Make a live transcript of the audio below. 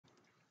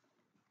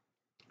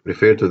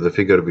Refer to the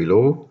figure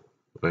below.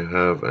 I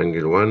have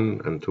angle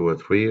 1 and 2 and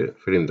 3.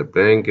 Fill in the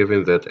blank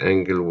given that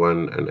angle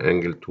 1 and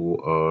angle 2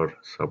 are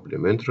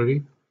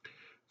supplementary.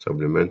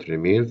 Supplementary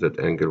means that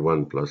angle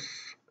 1 plus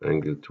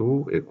angle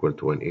 2 equal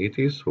to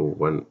 180.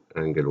 So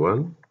angle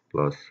 1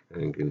 plus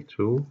angle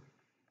 2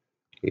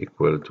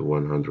 equal to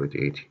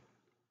 180.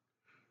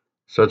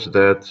 Such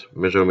that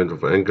measurement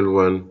of angle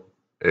 1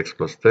 x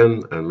plus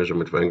 10 and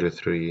measurement of angle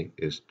 3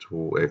 is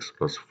 2x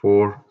plus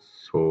 4.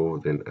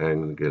 So then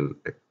angle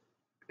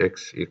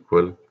x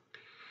equal.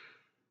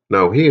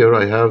 Now here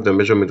I have the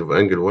measurement of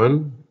angle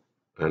 1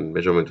 and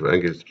measurement of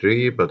angle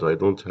 3, but I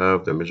don't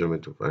have the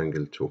measurement of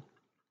angle 2.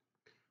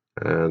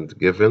 And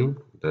given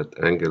that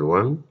angle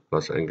 1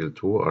 plus angle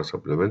 2 are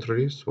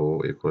supplementary,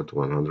 so equal to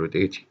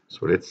 180.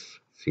 So let's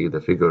see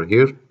the figure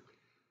here.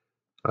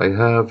 I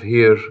have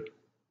here,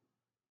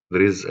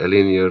 there is a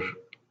linear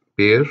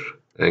pair,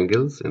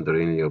 angles in the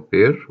linear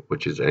pair,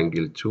 which is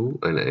angle 2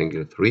 and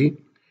angle 3.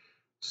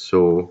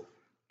 So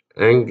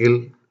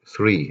angle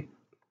 3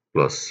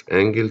 plus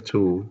angle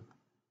 2,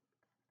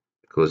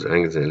 because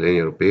angles in a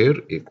linear pair,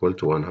 equal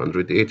to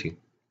 180.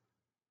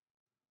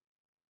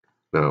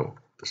 Now,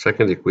 the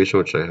second equation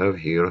which I have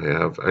here, I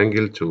have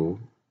angle 2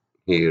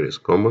 here is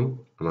common,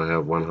 and I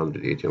have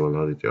 180 and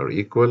 180 are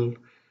equal.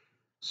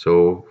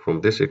 So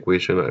from this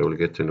equation, I will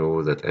get to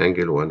know that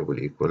angle 1 will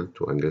equal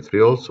to angle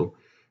 3 also,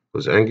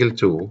 because angle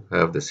 2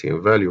 have the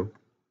same value.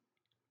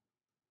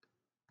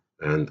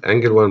 And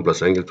angle 1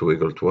 plus angle 2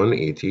 equal to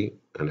 180,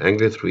 and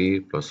angle 3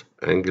 plus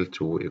angle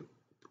 2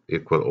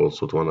 equal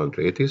also to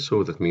 180.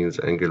 So that means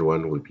angle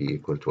 1 will be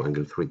equal to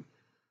angle 3.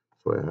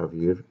 So I have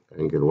here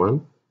angle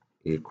 1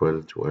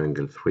 equal to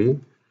angle 3.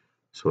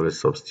 So let's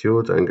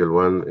substitute. Angle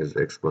 1 is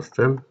x plus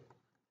 10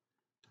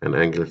 and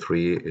angle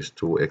 3 is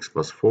 2x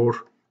plus 4.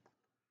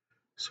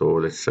 So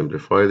let's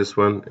simplify this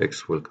one.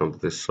 X will come to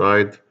this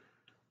side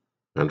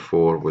and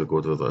 4 will go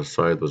to the other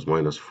side with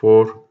minus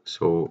 4.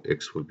 So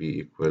x will be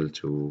equal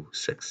to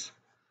 6.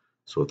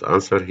 So the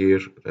answer here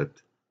that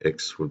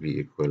x will be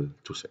equal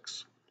to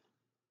 6.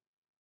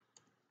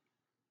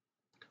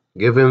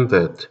 Given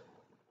that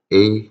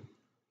A,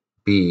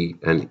 B,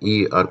 and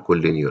E are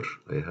collinear,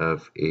 I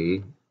have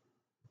A,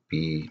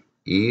 B,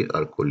 E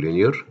are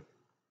collinear.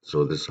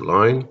 So this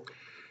line,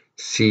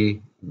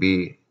 C,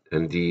 B,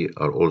 and D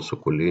are also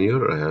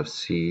collinear. I have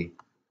C,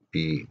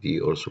 B,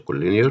 D also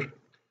collinear.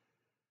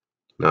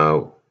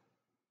 Now,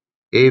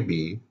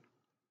 AB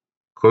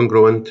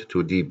congruent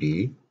to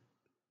DB,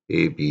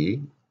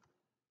 AB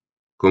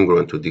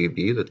congruent to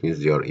DB, that means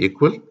they are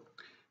equal.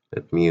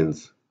 That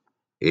means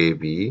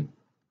AB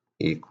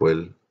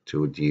equal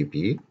to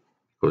DB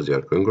because they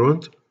are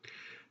congruent.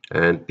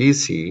 And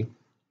BC,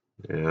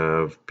 I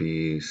have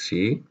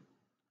BC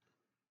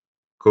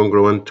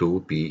congruent to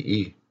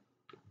BE.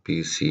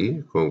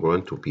 BC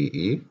congruent to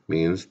BE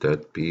means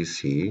that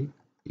BC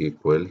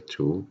equal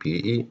to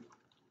BE.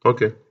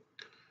 Okay.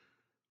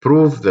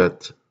 Prove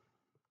that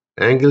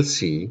angle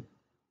C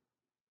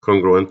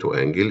congruent to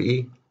angle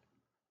E.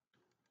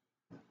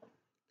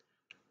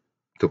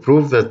 To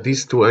prove that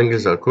these two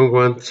angles are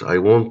congruent, I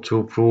want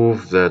to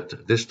prove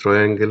that this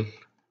triangle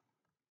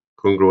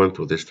congruent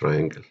to this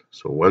triangle.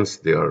 So once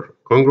they are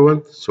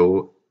congruent,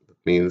 so that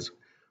means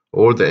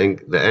all the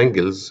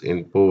angles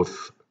in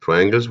both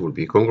triangles will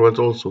be congruent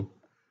also.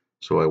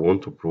 So I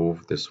want to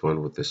prove this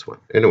one with this one.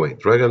 Anyway,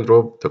 drag and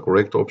drop the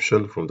correct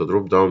option from the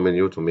drop-down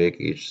menu to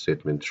make each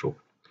statement true.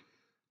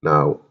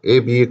 Now,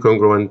 AB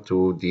congruent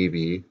to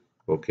DB,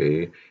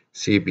 okay,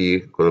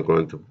 CB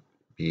congruent to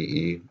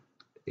BE,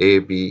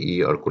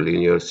 ABE are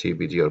collinear,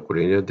 CBD are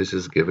collinear. This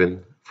is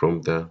given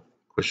from the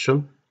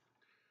question.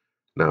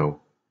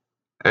 Now,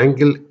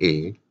 angle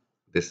A,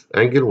 this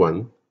angle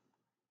 1,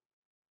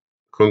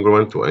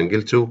 congruent to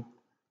angle 2.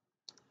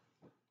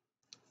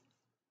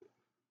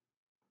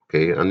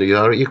 Okay, and they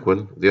are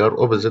equal. They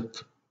are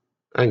opposite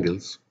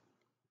angles.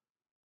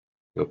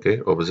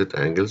 Okay, opposite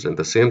angles. At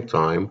the same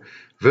time,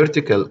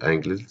 vertical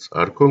angles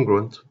are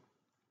congruent.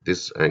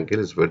 This angle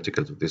is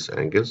vertical to this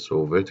angle,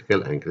 so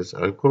vertical angles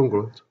are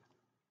congruent.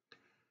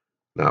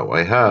 Now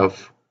I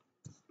have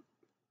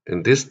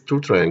in these two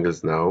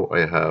triangles now I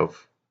have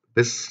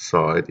this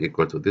side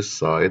equal to this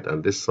side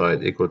and this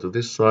side equal to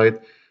this side.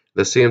 At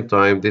the same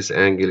time, this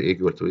angle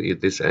equal to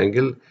this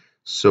angle.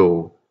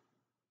 So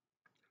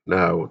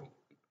now,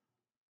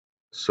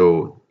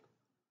 so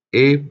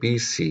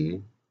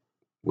ABC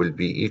will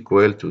be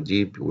equal to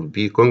D, will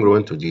be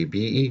congruent to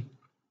DBE.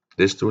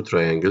 These two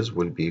triangles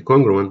will be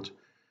congruent.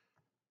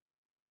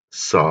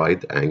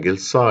 Side, angle,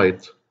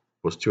 side,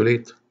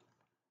 postulate.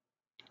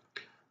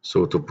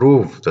 So to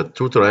prove that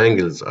two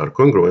triangles are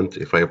congruent,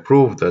 if I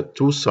prove that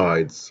two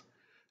sides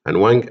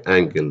and one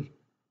angle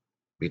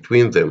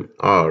between them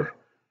are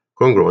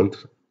congruent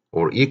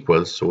or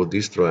equal, so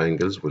these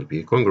triangles will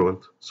be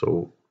congruent.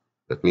 So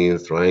that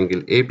means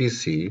triangle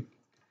ABC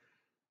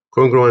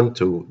congruent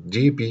to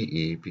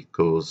DBE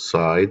because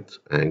side,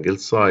 angle,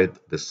 side,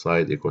 this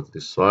side equal to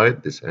this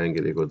side, this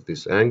angle equal to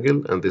this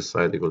angle, and this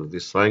side equal to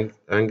this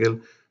angle.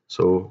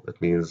 So that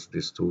means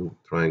these two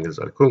triangles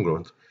are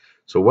congruent.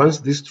 So once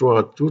these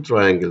two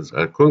triangles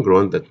are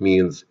congruent, that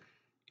means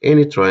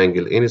any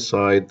triangle, any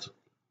side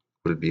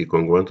will be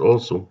congruent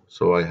also.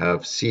 So I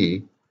have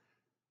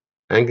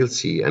angle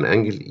C and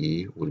angle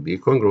E will be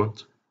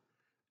congruent,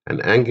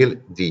 and angle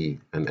D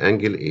and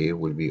angle A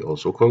will be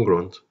also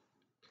congruent,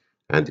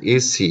 and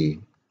AC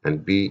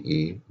and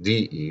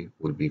DE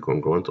will be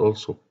congruent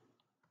also.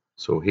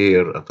 So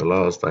here at the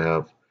last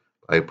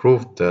I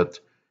proved that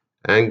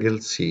angle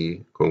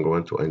C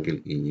congruent to angle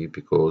E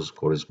because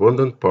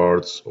corresponding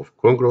parts of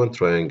congruent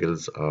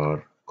triangles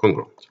are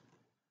congruent.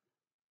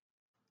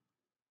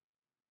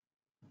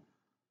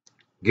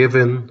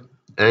 Given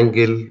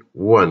angle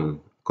 1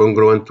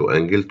 congruent to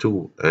angle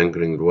 2,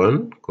 angle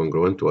 1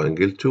 congruent to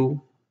angle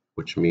 2,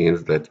 which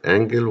means that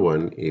angle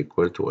 1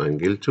 equal to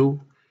angle 2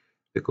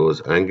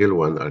 because angle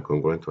 1 are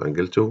congruent to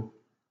angle 2.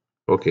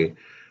 Okay,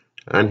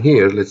 and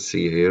here let's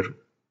see here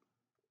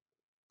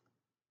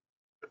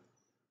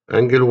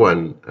angle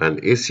 1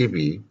 and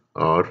ACB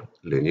are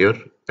linear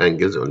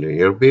angles on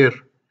linear pair.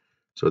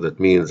 So that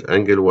means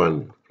angle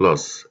 1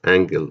 plus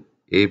angle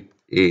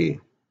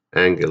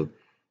angle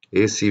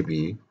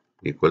ACB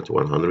equal to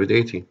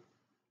 180.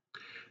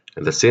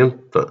 And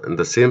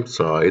the same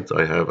side,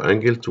 I have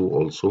angle 2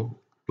 also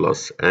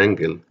plus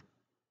angle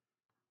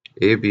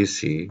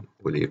ABC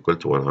will equal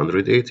to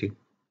 180,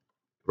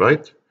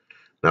 right?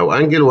 Now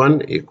angle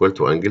 1 equal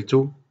to angle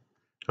 2,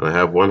 and I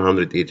have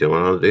 180 and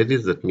 180.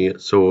 That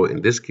means, so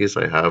in this case,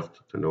 I have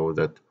to know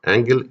that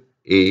angle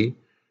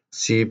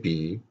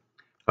ACB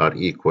are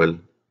equal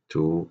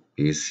to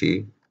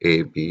ABC,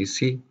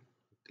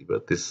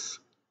 but this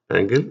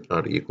angle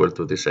are equal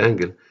to this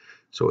angle.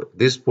 So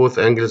these both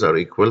angles are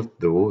equal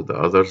to the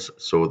others,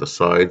 so the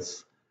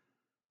sides,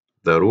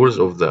 the rules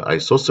of the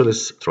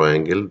isosceles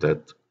triangle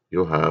that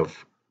you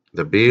have,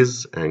 the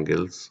base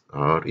angles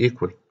are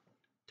equal.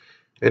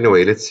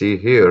 Anyway, let's see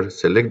here.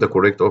 Select the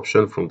correct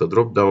option from the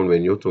drop-down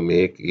menu to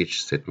make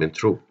each statement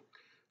true.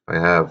 I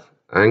have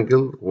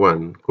angle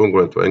 1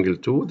 congruent to angle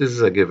 2. This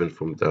is a given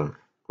from the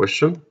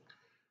question.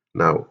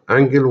 Now,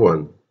 angle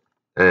 1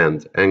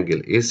 and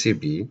angle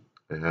ACB,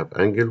 I have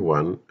angle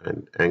 1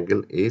 and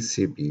angle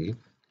ACB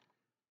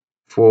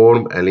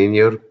form a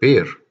linear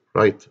pair,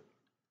 right?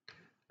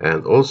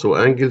 And also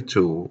angle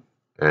 2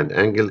 and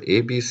angle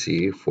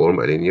ABC form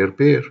a linear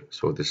pair.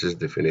 So this is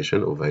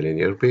definition of a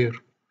linear pair,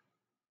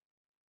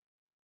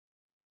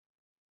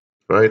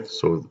 right?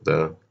 So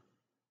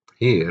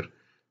here,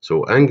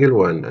 so angle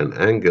 1 and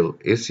angle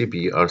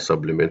ACB are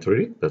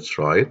supplementary, that's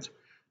right.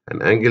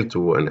 And angle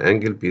 2 and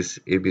angle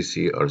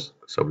ABC are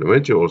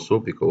supplementary also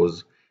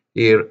because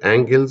here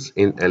angles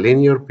in a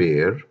linear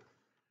pair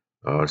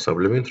are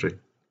supplementary.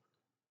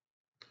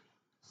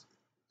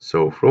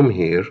 So from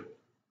here,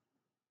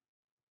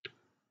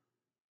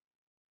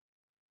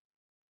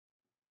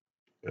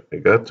 I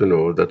got to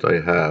know that I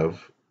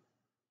have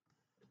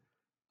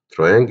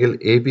triangle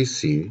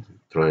ABC,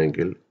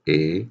 triangle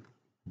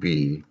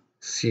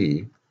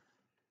ABC,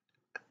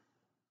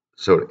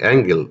 so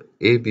angle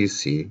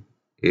ABC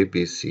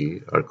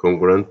are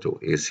congruent to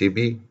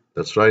ACB.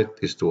 That's right,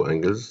 these two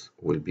angles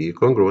will be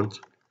congruent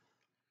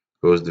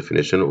because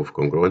definition of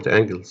congruent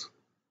angles.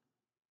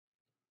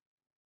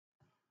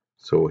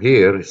 So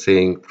here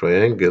saying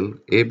triangle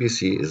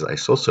ABC is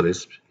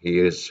isosceles,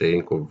 here is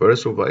saying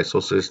converse of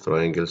isosceles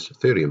triangles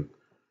theorem.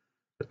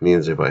 That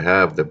means if I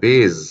have the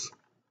base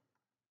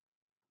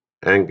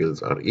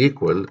angles are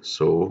equal,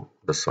 so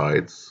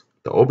the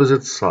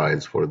opposite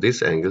sides for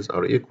these angles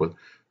are equal.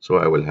 So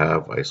I will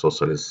have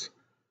isosceles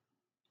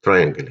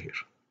triangle here.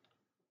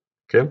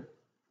 Okay.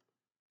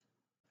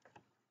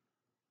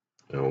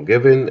 Now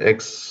given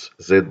x,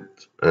 z,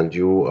 and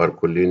u are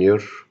collinear,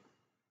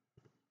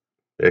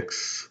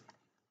 x,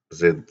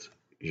 z,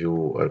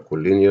 u are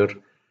collinear,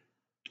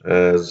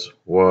 as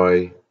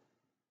y,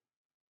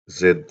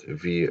 z,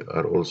 v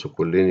are also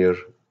collinear.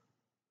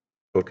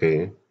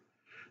 Okay.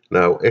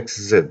 Now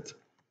xz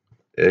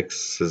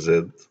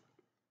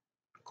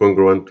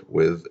congruent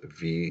with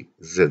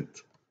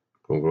vz,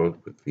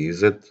 congruent with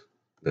vz.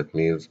 That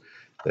means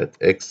that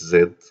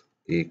xz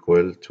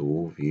equal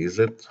to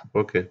vz.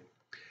 Okay.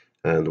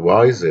 And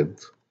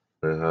yz,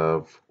 I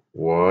have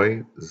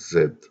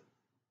yz,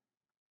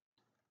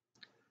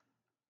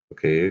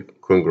 okay,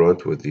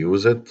 congruent with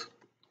uz.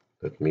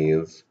 That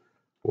means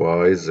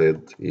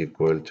yz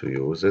equal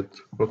to uz.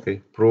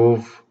 Okay.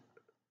 Prove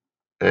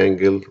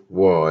angle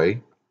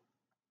y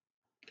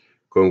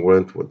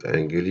congruent with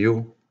angle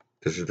u.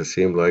 This is the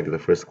same like the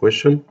first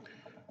question.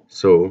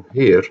 So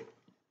here,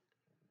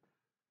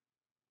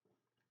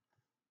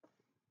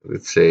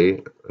 let's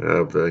say I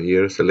have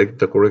here select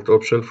the correct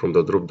option from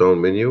the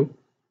drop-down menu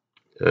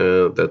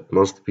that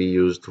must be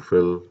used to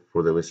fill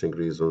for the missing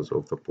reasons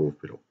of the proof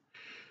below.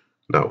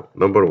 Now,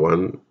 number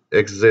one,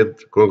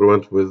 xz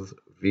congruent with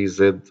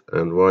vz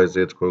and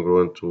yz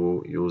congruent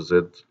to uz.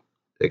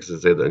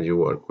 Xz and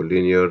u are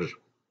collinear,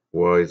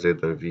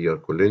 yz and v are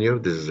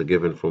collinear. This is a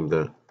given from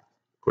the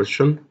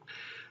question.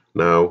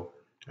 Now,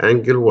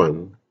 angle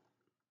 1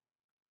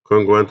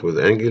 congruent with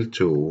angle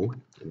 2.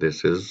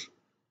 This is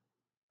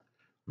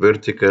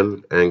vertical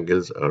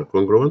angles are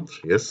congruent.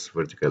 Yes,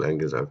 vertical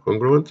angles are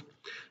congruent.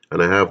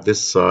 And I have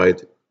this side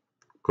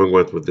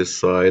congruent with this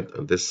side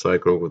and this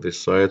side congruent with this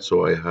side.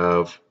 So I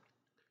have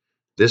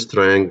this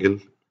triangle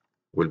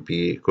will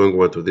be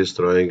congruent to this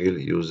triangle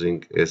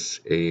using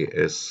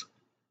SAS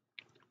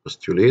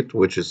postulate,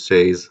 which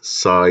says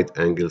side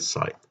angle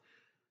side.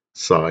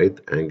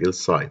 Side angle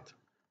side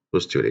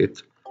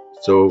postulate.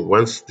 So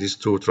once these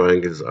two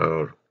triangles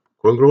are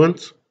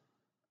congruent,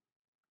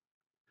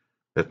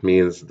 that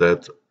means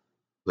that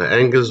the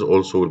angles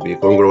also will be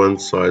congruent,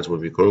 sides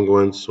will be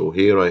congruent. So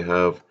here I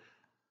have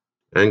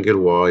angle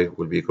Y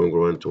will be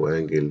congruent to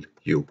angle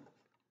U.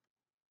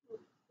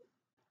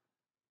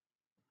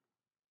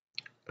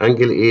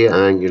 Angle A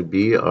and angle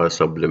B are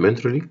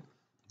supplementary.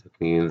 That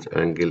means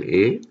angle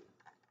A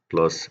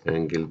plus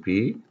angle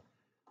B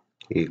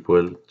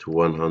equal to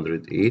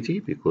 180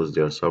 because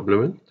they are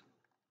supplement.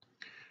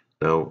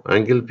 Now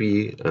angle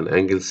B and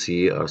angle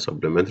C are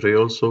supplementary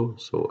also.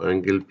 So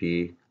angle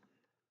B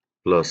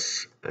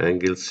plus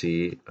angle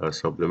C are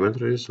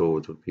supplementary. So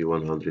it would be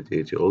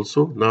 180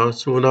 also. Now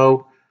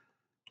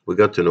we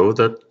got to know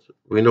that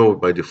we know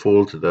by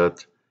default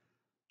that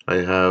I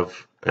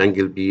have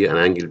angle B and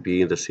angle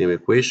B in the same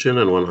equation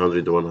and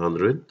 100,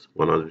 100,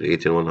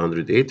 180 and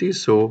 180.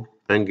 So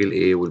angle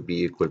A will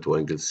be equal to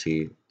angle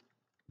C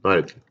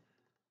directly.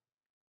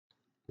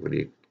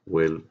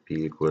 Will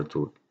be equal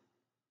to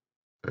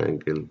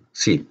angle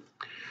C.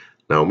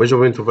 Now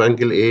measurement of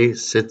angle A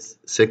sets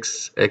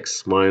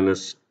 6x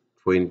minus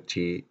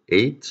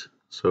 28.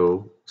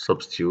 So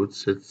substitute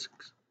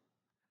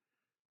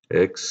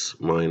 6x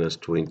minus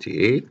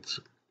 28.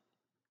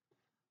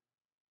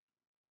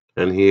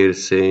 And here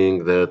is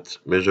saying that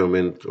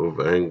measurement of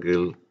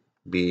angle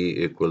B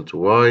equal to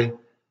y.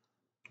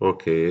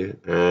 Okay,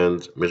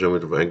 and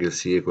measurement of angle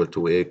C equal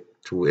to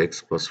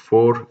 2x plus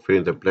 4. Fill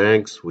in the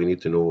blanks. We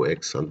need to know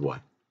x and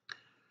y.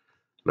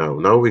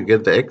 Now we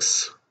get the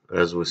x.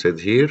 As we said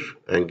here,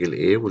 angle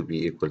A will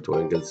be equal to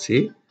angle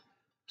C.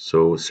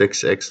 So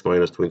 6x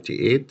minus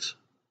 28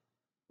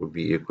 will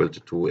be equal to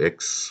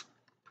 2x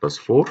plus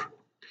 4.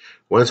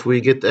 Once we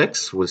get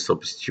x, we'll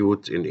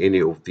substitute in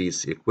any of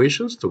these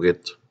equations to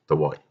get the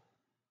y,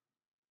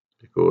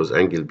 because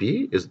angle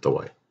B is the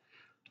y.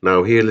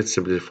 Now here, let's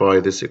simplify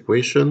this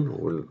equation.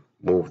 We'll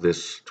move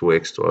this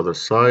 2x to other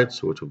side,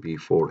 so it will be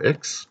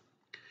 4x.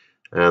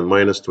 And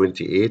minus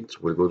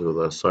 28 will go to the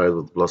other side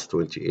with plus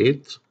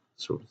 28,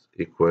 so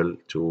equal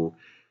to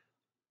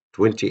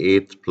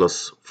 28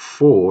 plus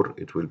 4,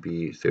 it will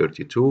be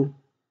 32.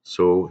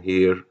 So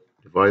here,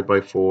 divide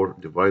by 4,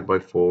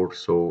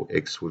 so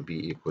x will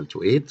be equal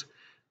to 8.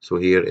 So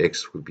here,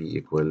 x will be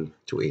equal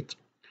to 8.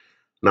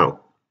 Now,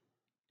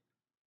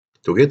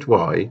 to get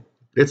y,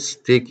 let's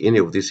take any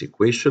of this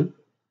equation.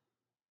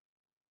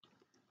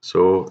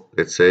 So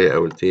let's say I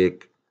will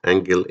take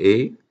angle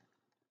A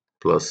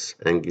plus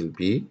angle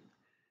B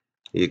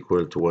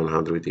equal to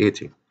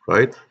 180,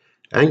 right?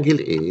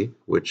 Angle A,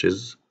 which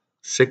is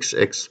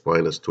 6x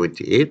minus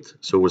 28.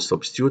 So we'll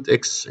substitute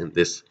x in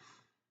this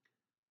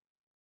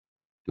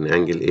in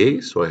angle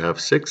A. So I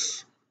have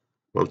 6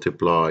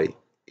 multiply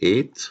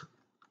 8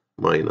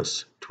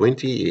 minus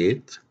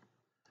 28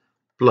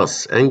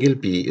 plus angle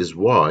B is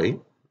y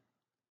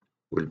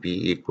will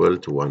be equal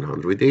to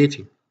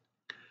 180.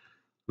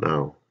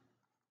 Now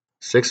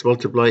 6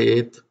 multiply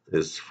 8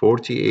 is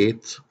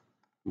 48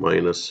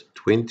 minus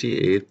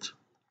 28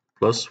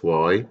 plus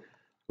y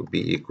will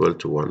be equal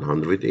to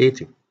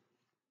 180.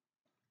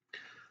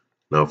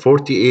 Now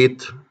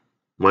 48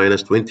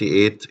 minus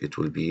 28, it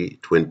will be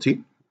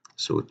 20.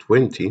 So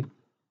 20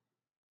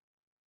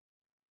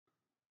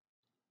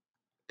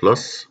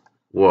 plus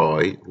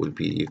y will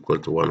be equal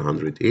to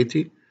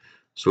 180.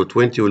 So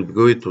 20 will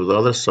go to the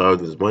other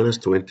side is minus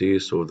 20.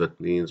 So that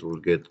means we'll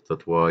get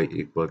that y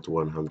equal to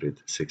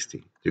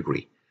 160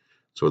 degree.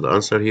 So the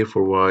answer here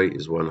for y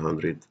is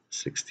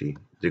 160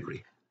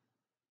 degree.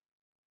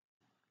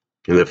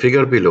 In the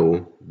figure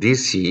below,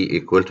 DC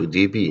equal to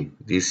DB.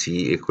 DC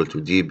equal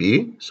to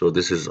DB. So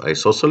this is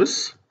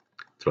isosceles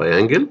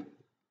triangle.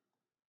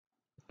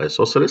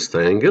 Isosceles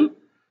triangle.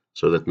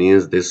 So that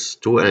means these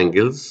two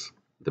angles,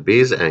 the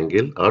base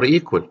angle, are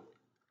equal.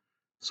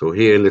 So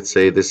here, let's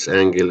say this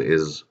angle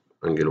is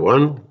angle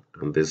 1,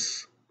 and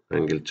this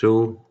angle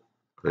 2,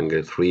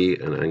 angle 3,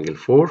 and angle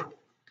 4.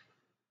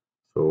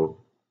 So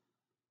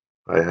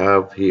I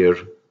have here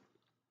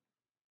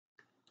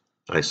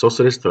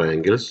isosceles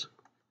triangles.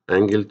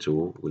 Angle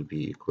 2 will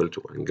be equal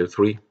to angle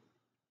 3.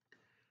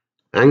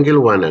 Angle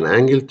 1 and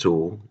angle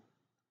 2,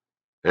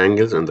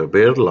 angles in the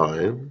paired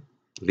line,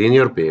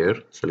 linear pair,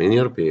 it's a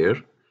linear pair.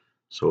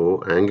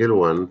 So angle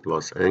 1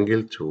 plus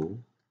angle 2 will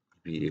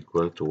be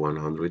equal to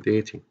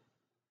 180.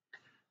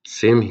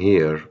 Same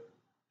here,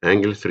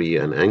 angle 3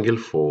 and angle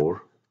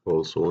 4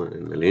 also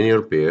in a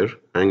linear pair,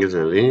 angles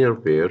in a linear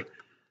pair,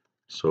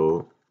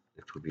 so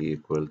it will be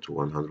equal to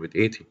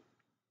 180.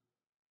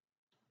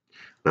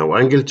 Now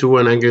angle 2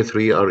 and angle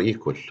 3 are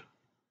equal.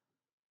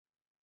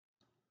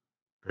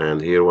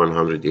 And here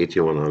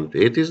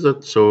 180 is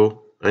that,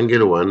 so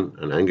angle 1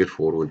 and angle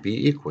 4 will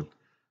be equal.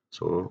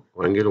 So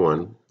angle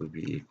 1 will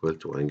be equal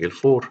to angle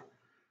 4.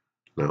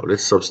 Now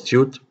let's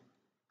substitute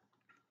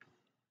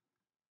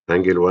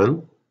angle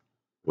 1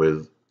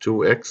 with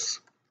 2x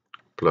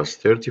plus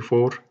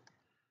 34,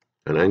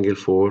 and angle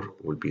 4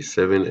 will be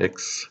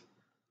 7x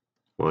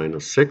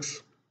minus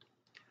 6.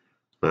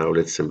 Now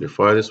let's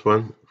simplify this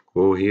one.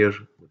 Go here,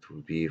 it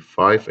will be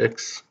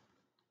 5x,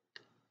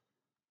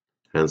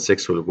 and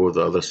 6 will go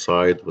the other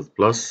side with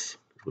plus,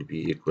 it will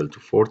be equal to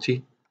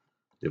 40.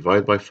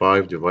 Divide by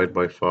 5, divide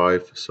by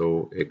 5,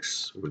 so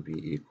x will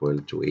be equal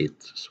to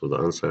 8. So the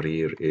answer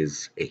here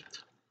is 8.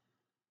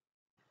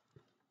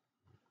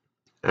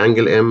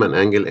 Angle M and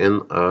angle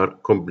N are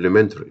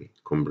complementary.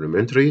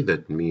 Complementary,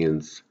 that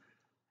means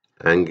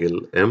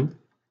angle M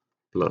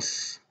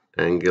plus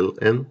angle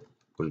N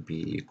will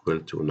be equal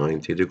to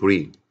 90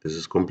 degree. This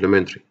is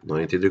complementary,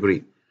 90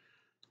 degree.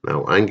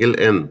 Now angle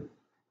N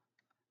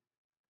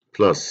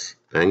plus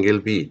angle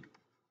B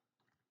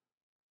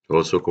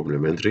also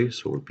complementary,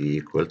 so will be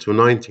equal to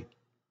 90.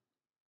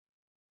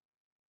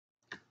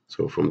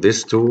 So from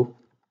these two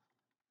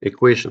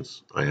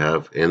equations, I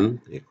have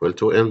N equal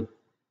to N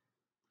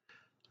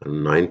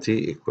and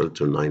 90 equal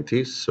to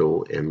 90,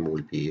 so M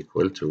will be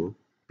equal to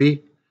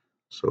B.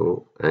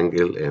 So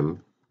angle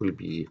M will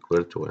be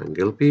equal to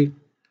angle B.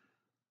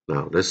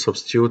 Now let's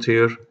substitute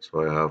here.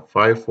 So I have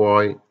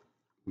 5y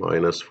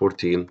minus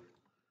 14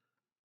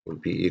 will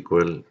be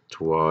equal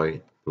to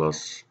y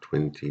plus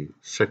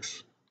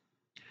 26.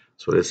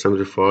 So let's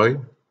simplify.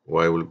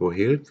 Y will go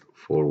here.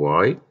 For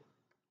y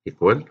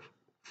equal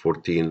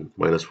 14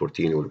 minus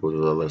 14 will go to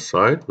the other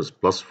side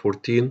with plus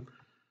 14.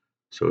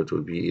 So it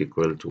will be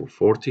equal to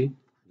 40.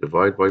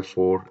 Divide by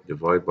 4,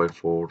 divide by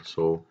 4.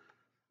 So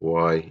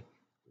y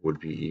would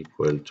be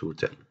equal to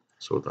 10.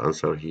 So the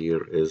answer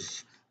here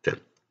is 10.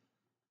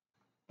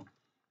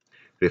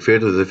 Refer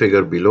to the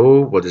figure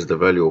below. What is the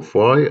value of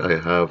y? I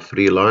have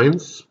three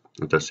lines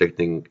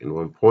intersecting in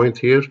one point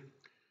here.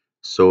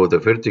 So the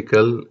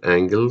vertical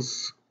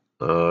angles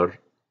are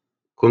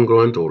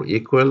congruent or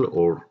equal,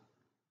 or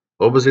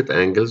opposite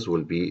angles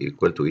will be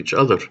equal to each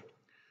other.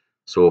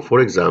 So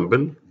for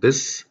example,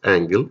 this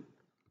angle,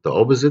 the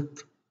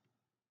opposite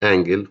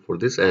angle for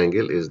this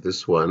angle is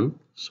this one,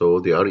 so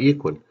they are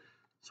equal.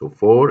 So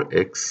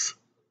 4x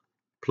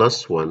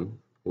plus 1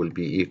 will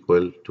be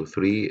equal to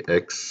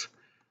 3x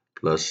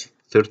plus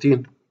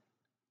 13.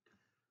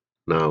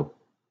 Now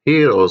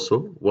here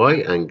also y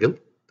angle,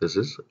 this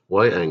is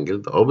y angle,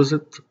 the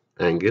opposite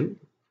angle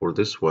for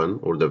this one,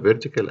 or the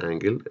vertical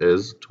angle,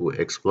 is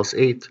 2x plus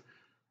 8.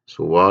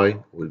 So y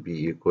will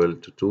be equal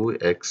to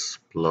 2x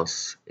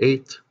plus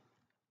 8.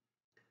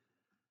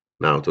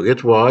 Now to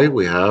get y,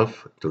 we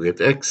have to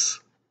get x.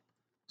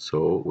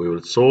 So we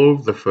will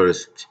solve the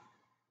first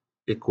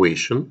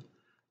equation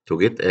to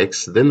get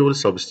x, then we'll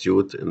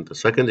substitute in the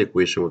second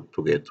equation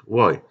to get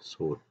y.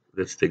 So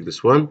let's take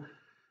this one.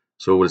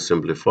 So we'll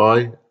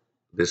simplify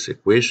this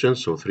equation.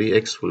 So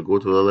 3x will go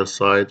to the other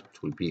side,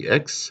 it will be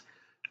x,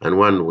 and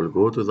 1 will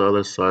go to the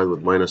other side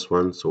with minus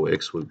 1, so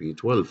x will be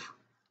 12.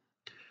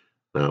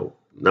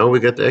 Now we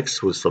get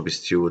x, we'll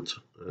substitute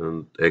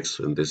x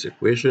in this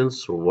equation,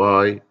 so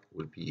y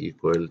will be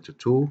equal to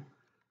 2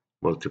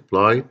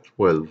 multiply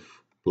 12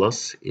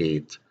 plus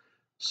 8.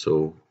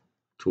 So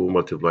 2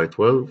 multiply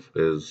 12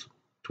 is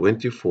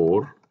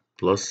 24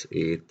 plus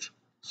 8.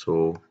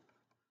 So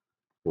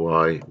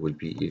y will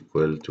be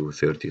equal to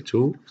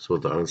 32. So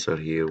the answer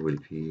here will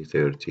be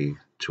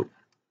 32.